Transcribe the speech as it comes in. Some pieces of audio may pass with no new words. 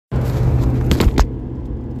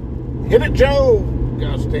Hit it, Joe.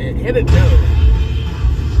 Gosh dang, hit it, Joe.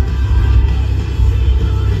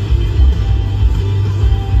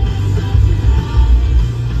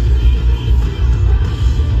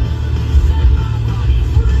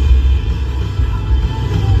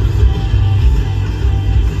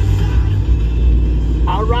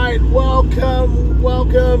 All right, welcome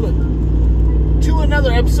to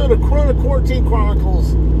another episode of Quarantine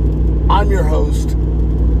Chronicles. I'm your host,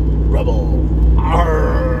 Rebel.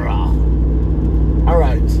 All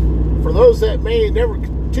right, for those that may never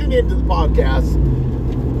tune into the podcast,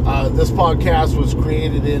 this podcast was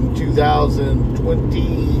created in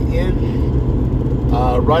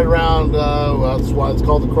 2020-ish, right around, that's why it's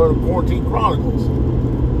called the Quarantine Chronicles,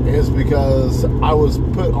 is because I was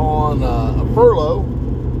put on a furlough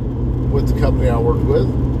with the company I worked with,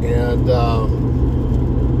 and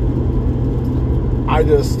I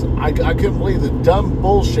couldn't believe the dumb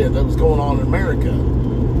bullshit that was going on in America.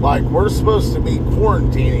 Like, we're supposed to be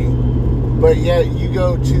quarantining, but yet you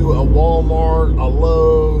go to a Walmart, a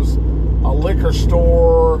Lowe's, a liquor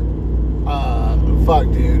store, fuck,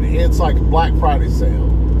 dude, it's like a Black Friday sale.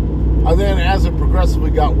 And then as it progressively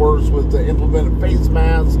got worse with the implemented face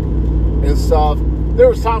masks and stuff, there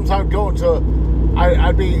was times I'd go into,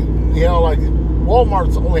 I'd be, like,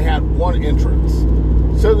 Walmart's only had one entrance.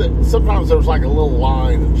 So that sometimes there was like a little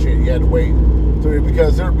line and shit you had to wait through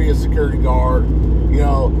because there'd be a security guard,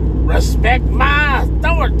 respect my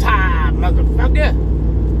authority, motherfucker.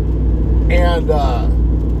 And,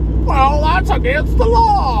 well, that's against the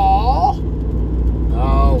law.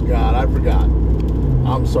 Oh, God, I forgot.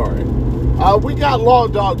 I'm sorry. We got Law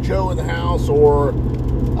Dog Joe in the house, or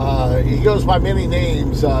he goes by many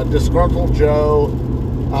names. Disgruntled Joe,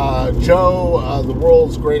 Joe, the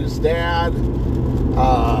world's greatest dad.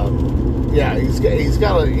 He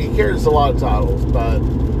carries a lot of titles, but,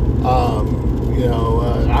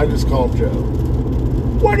 I just call him Joe.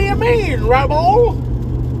 What do you mean, Rebel?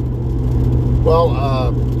 Well,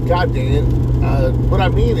 God dang it. What I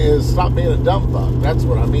mean is stop being a dumb fuck. That's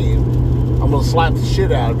what I mean. I'm going to slap the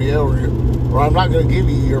shit out of you, or I'm not going to give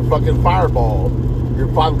you your fucking fireball, your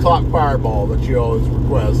 5 o'clock fireball that you always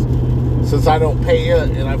request, since I don't pay you,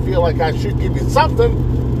 and I feel like I should give you something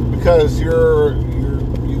because you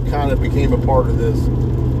kind of became a part of this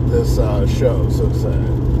show, so to say.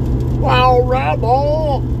 Well,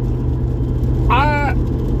 Rebel, I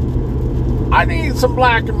need some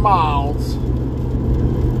black and milds.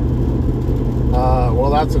 Well,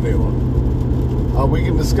 that's a new one. We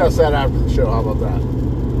can discuss that after the show. How about that?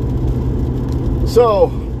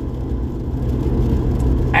 So,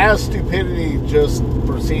 as stupidity just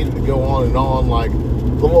proceeded to go on and on, like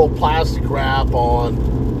the little plastic wrap on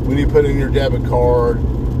when you put in your debit card,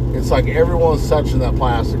 it's like everyone's touching that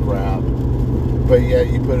plastic wrap, but yet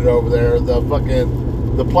you put it over there. The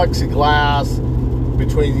plexiglass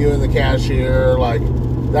between you and the cashier, like,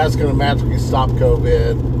 that's going to magically stop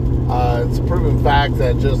COVID. It's a proven fact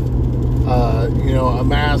that just, a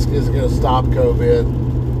mask isn't going to stop COVID.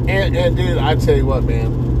 And dude, I tell you what,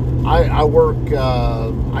 man, I work,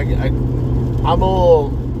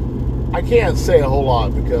 I can't say a whole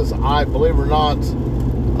lot because believe it or not,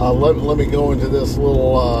 let me go into this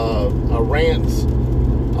little rant.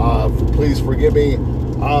 Please forgive me.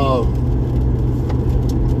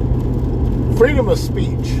 Freedom of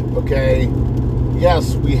speech, okay?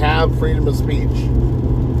 Yes, we have freedom of speech.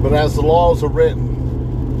 But as the laws are written,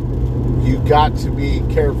 you've got to be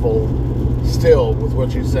careful still with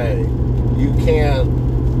what you say. You can't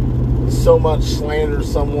so much slander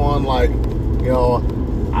someone like,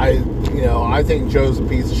 I think Joe's a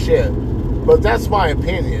piece of shit. But that's my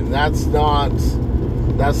opinion. That's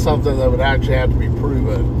something that would actually have to be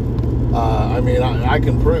proven. I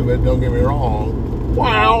can prove it, don't get me wrong.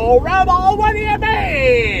 Well, Rebel, what do you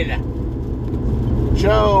mean?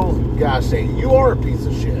 Joe, gosh dang, you are a piece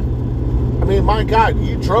of shit. I mean, my God,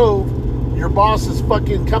 you drove your boss's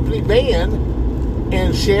fucking company van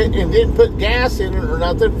and shit and didn't put gas in it or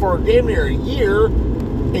nothing for damn near a year,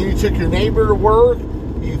 and you took your neighbor to work,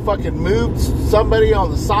 you fucking moved somebody on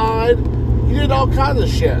the side, you did all kinds of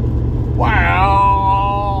shit.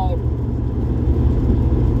 Well,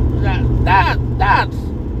 that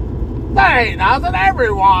ain't nothing.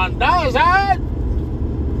 Everyone does it.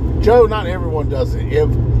 Joe, not everyone does it. If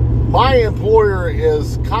my employer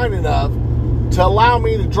is kind enough to allow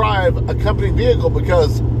me to drive a company vehicle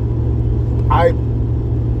because I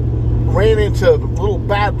ran into little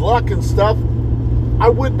bad luck and stuff, I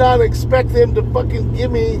would not expect them to fucking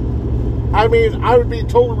give me, I would be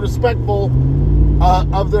totally respectful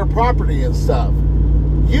of their property and stuff.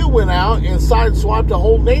 You went out and sideswiped a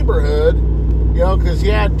whole neighborhood, because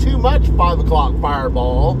you had too much 5 o'clock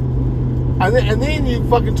fireball, And then you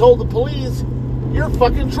fucking told the police your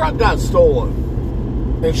fucking truck got stolen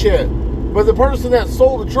and shit. But the person that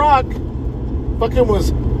stole the truck fucking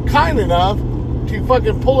was kind enough to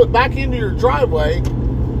fucking pull it back into your driveway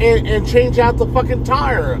and change out the fucking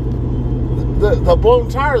tire, the blown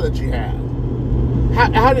tire that you had.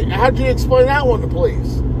 How'd you explain that one to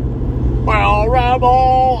police? Well,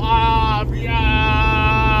 Rebel,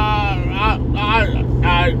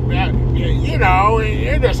 you know,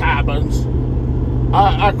 it just happens.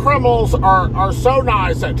 Criminals are so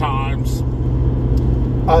nice at times.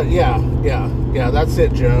 Yeah, that's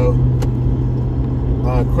it, Joe.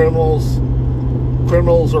 Criminals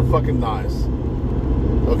are fucking nice.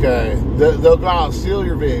 Okay, they'll go out and steal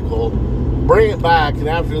your vehicle, bring it back, and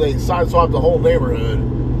after they sideswipe the whole neighborhood,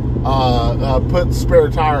 put the spare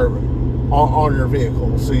tire on your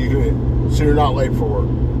vehicle so you're not late for work.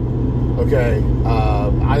 Okay,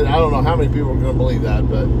 I don't know how many people are going to believe that,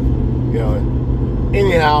 but you know,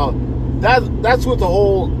 anyhow, that's what the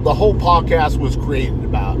whole podcast was created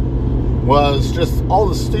about, was just all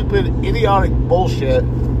the stupid, idiotic bullshit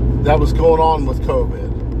that was going on with COVID.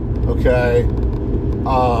 Okay.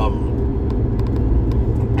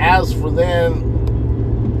 As for then,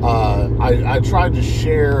 I tried to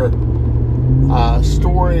share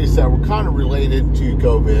stories that were kind of related to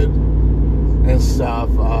COVID and stuff.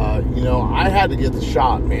 You know, I had to get the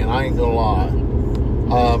shot, man. I ain't gonna lie.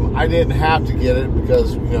 I didn't have to get it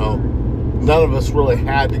because, you know, none of us really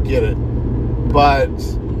had to get it. But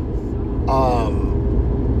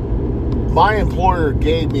my employer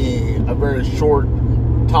gave me a very short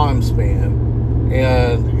time span.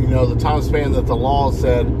 And, you know, the time span that the law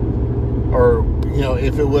said, or, you know,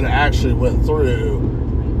 if it would have actually went through,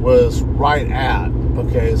 was right at.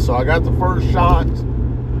 Okay, so I got the first shot.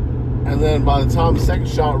 And then by the time the second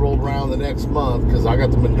shot rolled around the next month, because I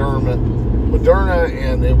got the Moderna,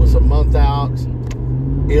 and it was a month out.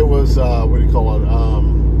 It was, what do you call it?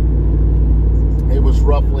 It was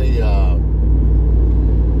roughly, oh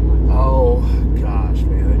gosh,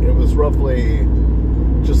 man. It was roughly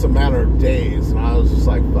just a matter of days, and I was just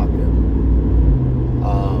like, fuck it.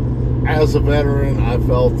 As a veteran, I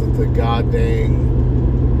felt that the goddamn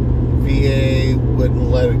VA wouldn't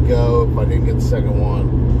let it go if I didn't get the second one.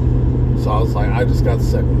 So I was like, I just got the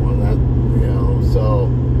second one. That, you know, so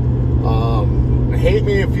hate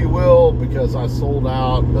me if you will, because I sold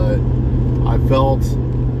out, but I felt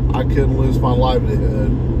I couldn't lose my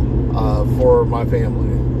livelihood for my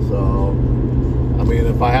family. So, I mean,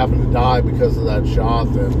 if I happen to die because of that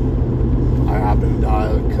shot, then I happen to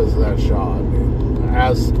die because of that shot. I mean,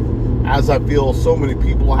 as I feel so many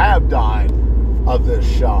people have died of this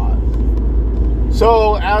shot.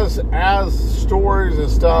 So as stories and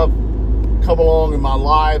stuff come along in my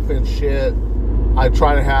life and shit, I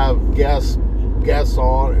try to have guests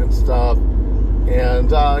on and stuff.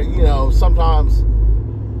 And you know, sometimes,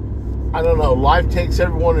 I don't know, life takes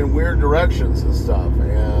everyone in weird directions and stuff.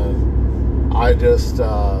 And I just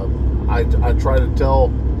I try to tell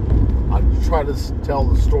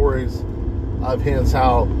the stories of hence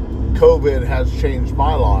how COVID has changed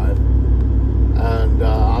my life, and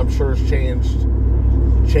I'm sure it's changed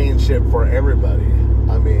it for everybody.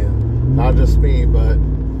 I mean, not just me, but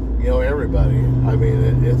you know, everybody. I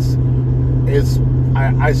mean,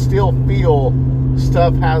 I still feel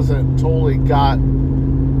stuff hasn't totally got,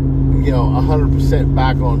 you know, 100%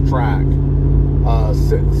 back on track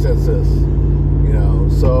since this, you know.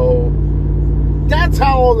 So that's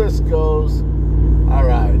how all this goes. All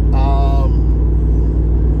right.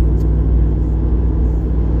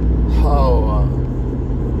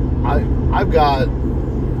 I've got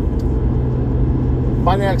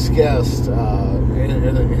my next guest, and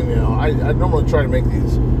you know, I normally try to make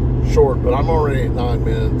these short, but I'm already at 9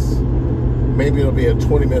 minutes. Maybe it'll be a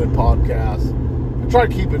 20-minute podcast. I try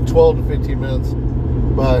to keep it 12 to 15 minutes,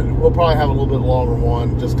 but we'll probably have a little bit longer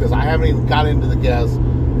one, just because I haven't even got into the guests.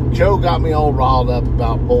 Joe got me all riled up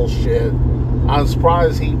about bullshit. I'm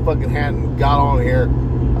surprised he fucking hadn't got on here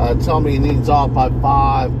telling me he needs off by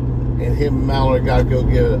 5, and him and Mallory got to go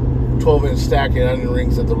get a 12-inch stack of onion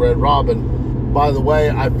rings at the Red Robin. By the way,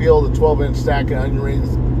 I feel the 12-inch stack of onion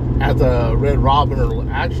rings at the Red Robin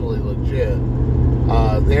are actually legit.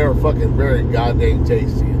 They are fucking very goddamn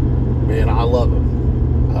tasty. Man, I love them.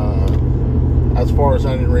 As far as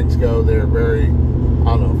onion rings go, they're very,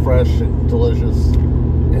 I don't know, fresh and delicious.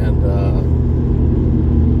 And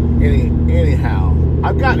anyhow,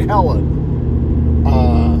 I've got Helen,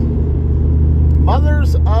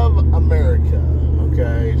 Mothers of America.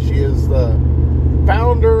 Okay, she is the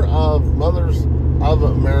founder of Mothers of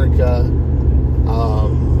America.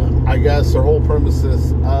 I guess her whole premise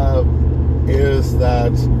is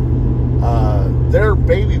that their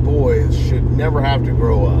baby boys should never have to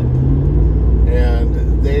grow up.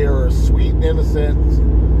 And they are sweet and innocent,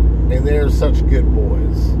 and they are such good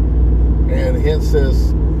boys. And hence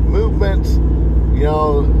this movement,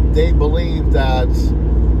 they believe that,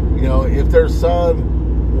 if their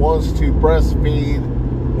son wants to breastfeed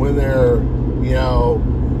when they're,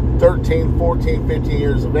 13, 14, 15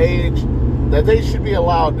 years of age, that they should be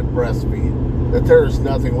allowed to breastfeed. That there's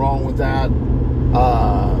nothing wrong with that.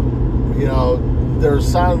 Their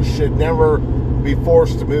son should never be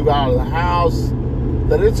forced to move out of the house.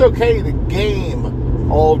 That it's okay to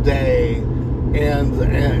game all day and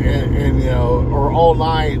or all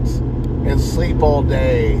night and sleep all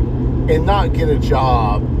day and not get a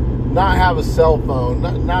job, not have a cell phone,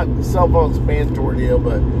 not cell phone's a mandatory deal,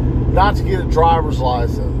 but not to get a driver's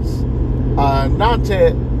license, not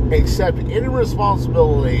to accept any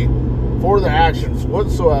responsibility for their actions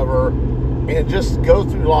whatsoever, and just go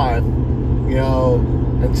through life,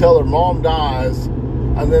 until their mom dies,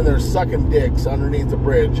 and then they're sucking dicks underneath the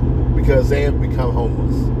bridge because they have become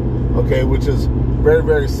homeless. Okay, which is very,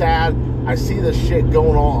 very sad. I see this shit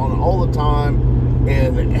going on all the time.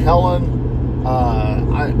 And Helen,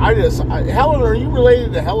 Helen, are you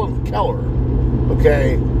related to Helen Keller?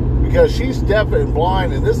 Okay, because she's deaf and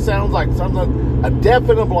blind, and this sounds like something a deaf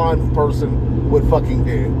and a blind person would fucking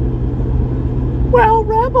do. Well,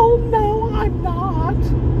 Rebel, no, I'm not.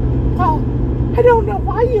 Well, I don't know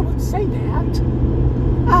why you would say that.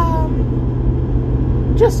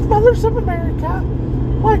 Just Mothers of America.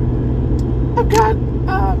 Like, I've got,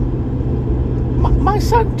 my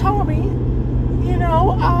son Tommy,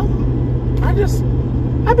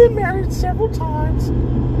 I've been married several times.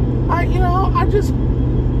 I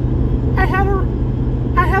had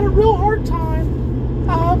a real hard time.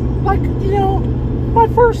 My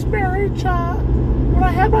first marriage, when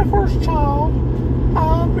I had my first child,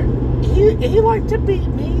 he liked to beat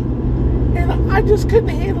me, and I just couldn't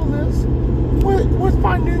handle this with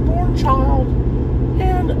my newborn child.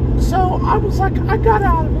 And so I was like, I got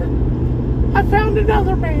out of it. I found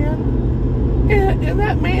another man, and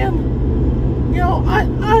that man,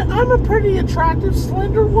 I'm a pretty attractive,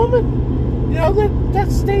 slender woman,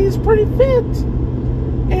 that stays pretty fit.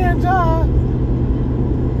 And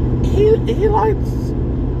he likes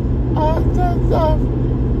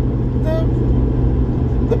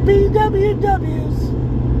the BWWs.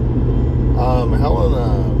 Helen,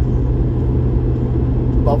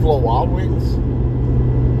 Buffalo Wild Wings?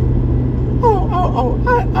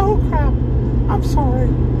 Oh crap. I'm sorry.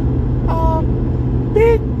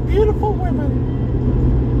 Big, beautiful women.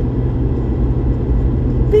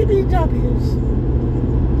 BBWs.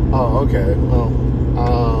 Oh, okay. Well,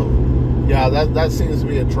 yeah, that seems to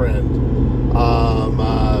be a trend. I'm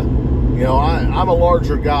a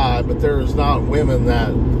larger guy, but there's not women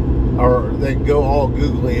that go all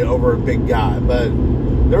googly over a big guy. But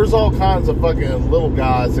there's all kinds of fucking little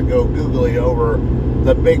guys that go googly over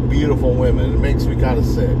the big, beautiful women. It makes me kind of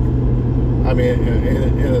sick. I mean,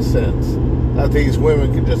 in a sense, that these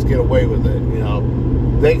women can just get away with it.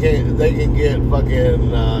 They can get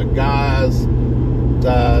fucking guys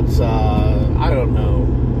that I don't know.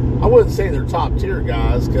 I wouldn't say they're top tier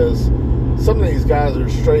guys, because some of these guys are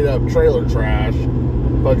straight up trailer trash.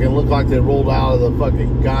 Fucking look like they rolled out of the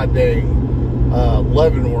fucking goddamn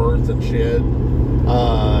Leavenworth and shit.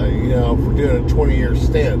 For doing a 20-year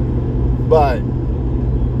stint. But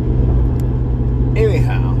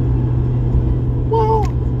anyhow, well,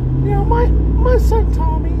 my son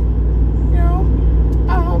Tommy,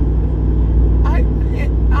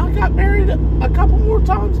 I got married a couple more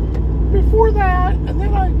times before that, and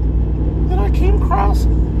then I came across the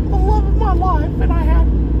love of my life, and I had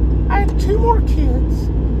 2 more kids.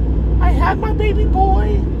 I had my baby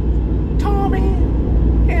boy, Tommy,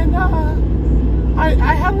 and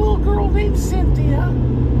I had a little girl named Cynthia,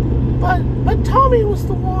 but Tommy was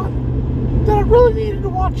the one that I really needed to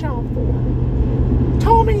watch out for.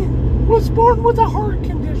 Tommy was born with a heart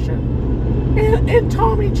condition, and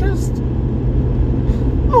Tommy just,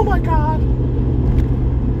 oh my God,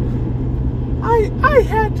 I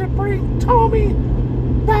had to bring Tommy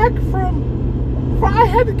back I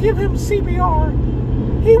had to give him CPR.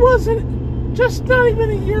 He wasn't just not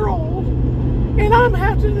even a year old, and I'm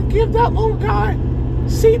having to give that little guy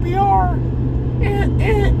CPR,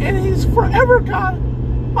 and he's forever got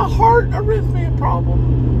a heart arrhythmia problem,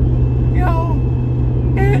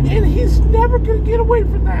 and he's never going to get away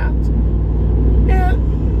from that,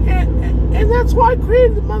 and that's why I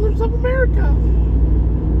created the Mothers of America,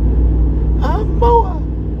 MOA,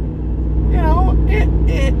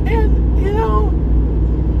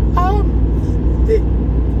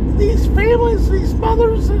 these families, these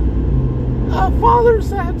mothers, and fathers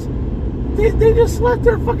that they just let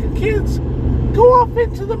their fucking kids go off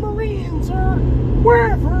into the Marines or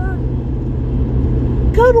wherever,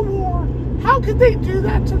 go to war. How could they do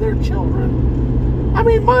that to their children? I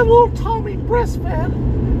mean, my little Tommy breastfed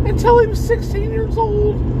until he was 16 years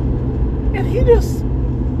old, and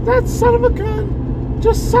that son of a gun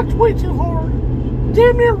just sucked way too hard.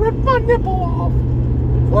 Damn near ripped my nipple off.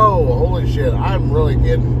 Whoa, holy shit, hold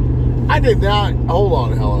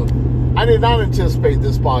on, Helen. I did not anticipate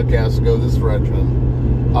this podcast to go this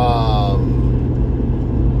direction.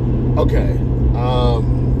 Okay.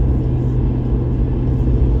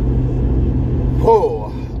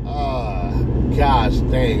 Gosh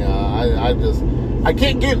dang, I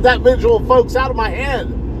can't get that visual, folks, out of my head.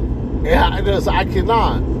 Yeah, I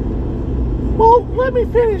cannot. Well, let me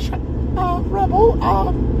finish, Rebel.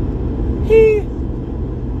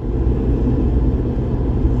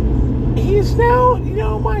 He's now,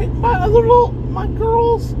 my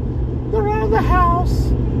girls, they're out of the house,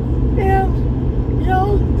 and,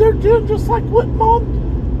 they're doing just like what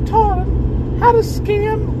Mom taught them, how to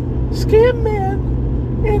scam men,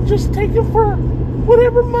 and just take them for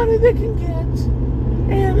whatever money they can get,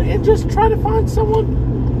 and just try to find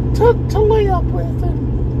someone to lay up with, and,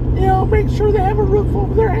 make sure they have a roof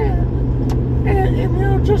over their head, and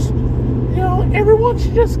everyone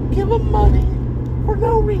should just give them money for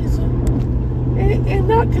no reason, and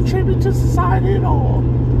not contribute to society at all.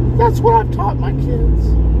 That's what I've taught my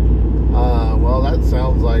kids. Well, that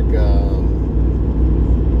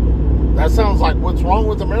sounds like what's wrong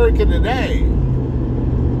with America today.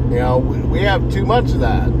 We have too much of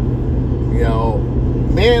that.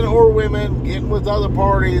 Men or women getting with other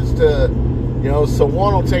parties to, so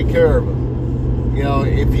one will take care of them.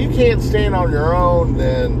 If you can't stand on your own,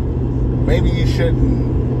 then maybe you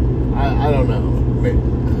shouldn't. I don't know.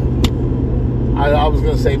 I was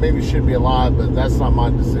going to say maybe you should be alive, but that's not my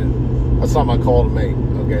decision. That's not my call to make.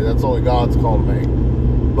 Okay, that's only God's call to make.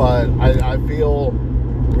 But I feel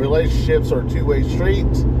relationships are two-way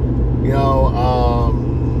streets.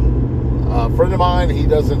 A friend of mine, he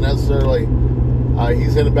doesn't necessarily,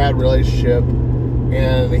 he's in a bad relationship,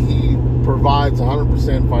 and he provides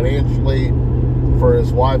 100% financially for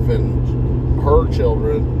his wife and her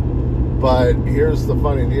children. But here's the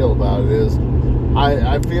funny deal about it is,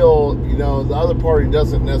 I feel, the other party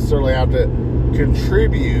doesn't necessarily have to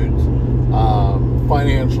contribute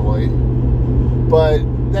financially, but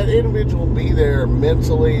that individual will be there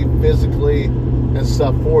mentally, physically, and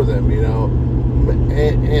stuff for them,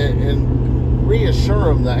 and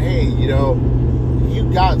reassure them that, hey, you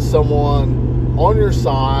got someone on your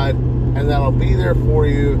side, and that'll be there for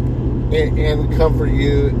you, and comfort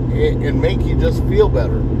you, and make you just feel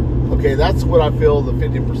better. Okay, that's what I feel the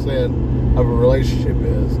 50% of a relationship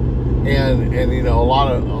is. And a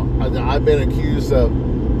lot of, I've been accused of,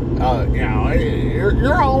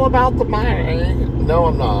 you're all about the money. No,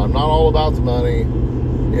 I'm not. I'm not all about the money.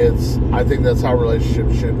 I think that's how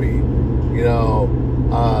relationships should be. You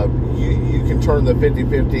can turn the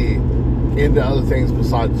 50-50 into other things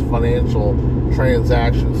besides financial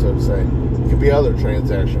transactions, so to say. It could be other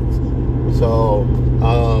transactions. So,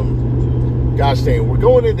 gosh dang, we're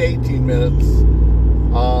going into 18 minutes.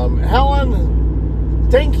 Helen,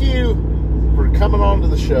 thank you for coming on to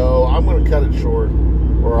the show. I'm going to cut it short,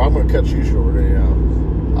 or I'm going to cut you short,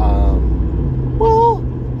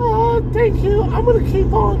 Thank you. I'm going to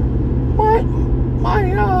keep on.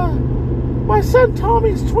 My son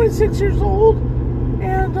Tommy's 26 years old,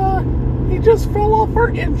 and he just fell off our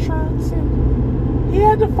insurance, and he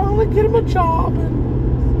had to finally get him a job,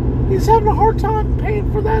 and he's having a hard time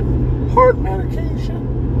paying for that heart medication.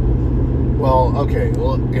 Well, okay.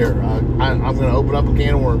 Well, here, I'm going to open up a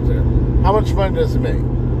can of worms there. How much money does he make?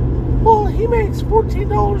 Well, he makes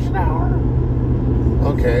 $14 an hour.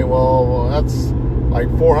 Okay, well, that's like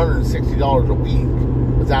 $460 a week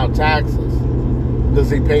without taxes. Does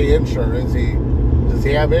he pay insurance? Does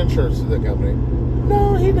he have insurance to the company?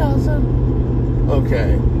 No, he doesn't.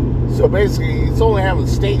 Okay. So basically, he's only having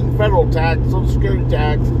state and federal tax, Social Security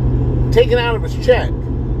tax, taken out of his check.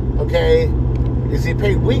 Okay? Is he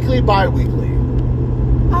paid weekly, bi-weekly?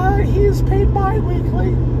 He's paid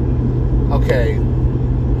bi-weekly. Okay.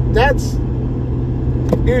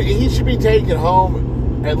 He should be taking home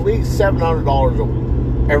at least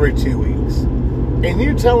 $700 every 2 weeks. And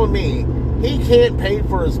you telling me he can't pay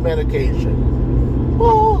for his medication?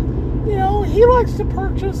 Well, he likes to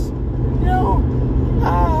purchase,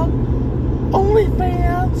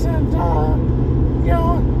 OnlyFans, and,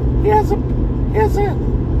 he has a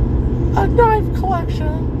knife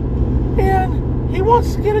collection, and he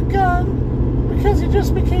wants to get a gun because he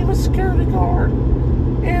just became a security guard.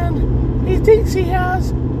 and he thinks he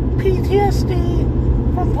has PTSD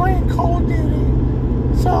from playing Call of Duty.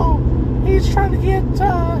 So he's trying to get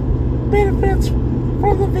benefits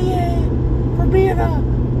from the VA for being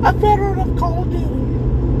a veteran of Call of Duty.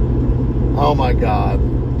 Oh my God.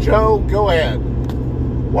 Joe, go ahead.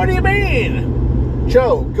 What do you mean?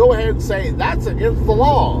 Joe, go ahead and say that's against the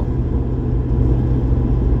law.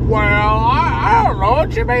 Well, I don't know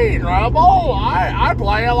what you mean, Rebel. I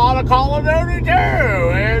play a lot of Call of Duty too,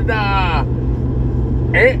 and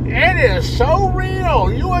it is so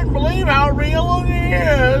real. You wouldn't believe how real it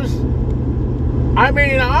is. I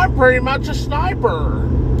mean, I'm pretty much a sniper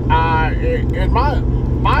in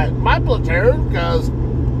my platoon, because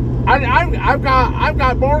I've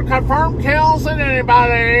got more confirmed kills than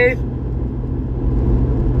anybody.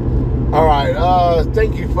 All right,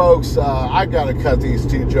 thank you, folks. I gotta cut these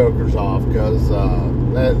two jokers off, because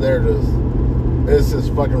they're just, this is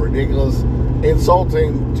fucking ridiculous,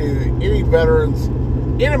 insulting to any veterans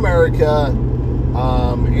in America.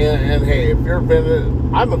 And hey, if you're offended,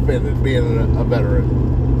 I'm offended being a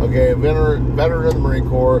veteran. Okay, a veteran of the Marine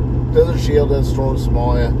Corps, Desert Shield, Desert Storm,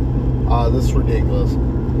 Somalia. This is ridiculous.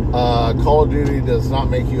 Call of Duty does not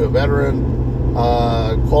make you a veteran,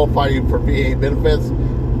 qualify you for VA benefits.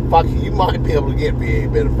 Fuck, you might be able to get VA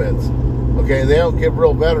benefits. Okay, they don't give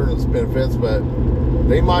real veterans benefits, but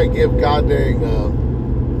they might give goddamn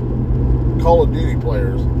Call of Duty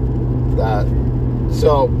players that.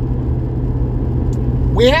 So,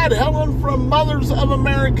 we had Helen from Mothers of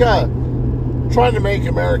America trying to make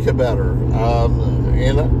America better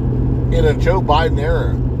in a Joe Biden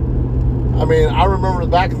era. I mean, I remember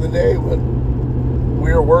back in the day when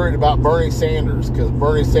we were worried about Bernie Sanders, because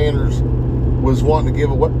Bernie Sanders was wanting to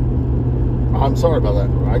give away, I'm sorry about that,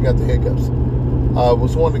 I got the hiccups,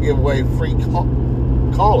 was wanting to give away free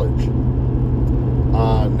college.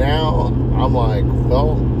 Now, I'm like,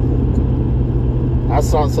 well,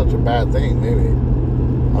 that's not such a bad thing, maybe.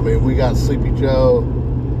 I mean, we got Sleepy Joe.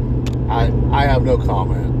 I have no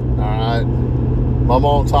comment, alright? My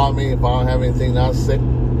mom taught me if I don't have anything not sick,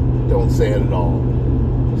 don't say it at all.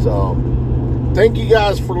 So, thank you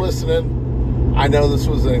guys for listening. I know this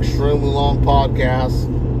was an extremely long podcast,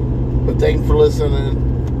 but thank you for listening.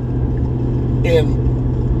 And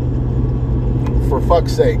for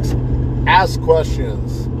fuck's sakes, ask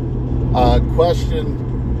questions.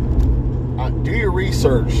 Do your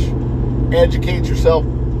research. Educate yourself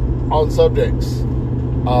on subjects.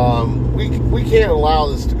 We can't allow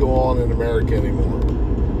this to go on in America anymore.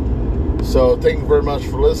 So thank you very much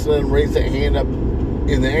for listening. Raise that hand up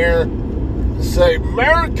in the air. Say,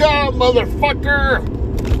 America, motherfucker!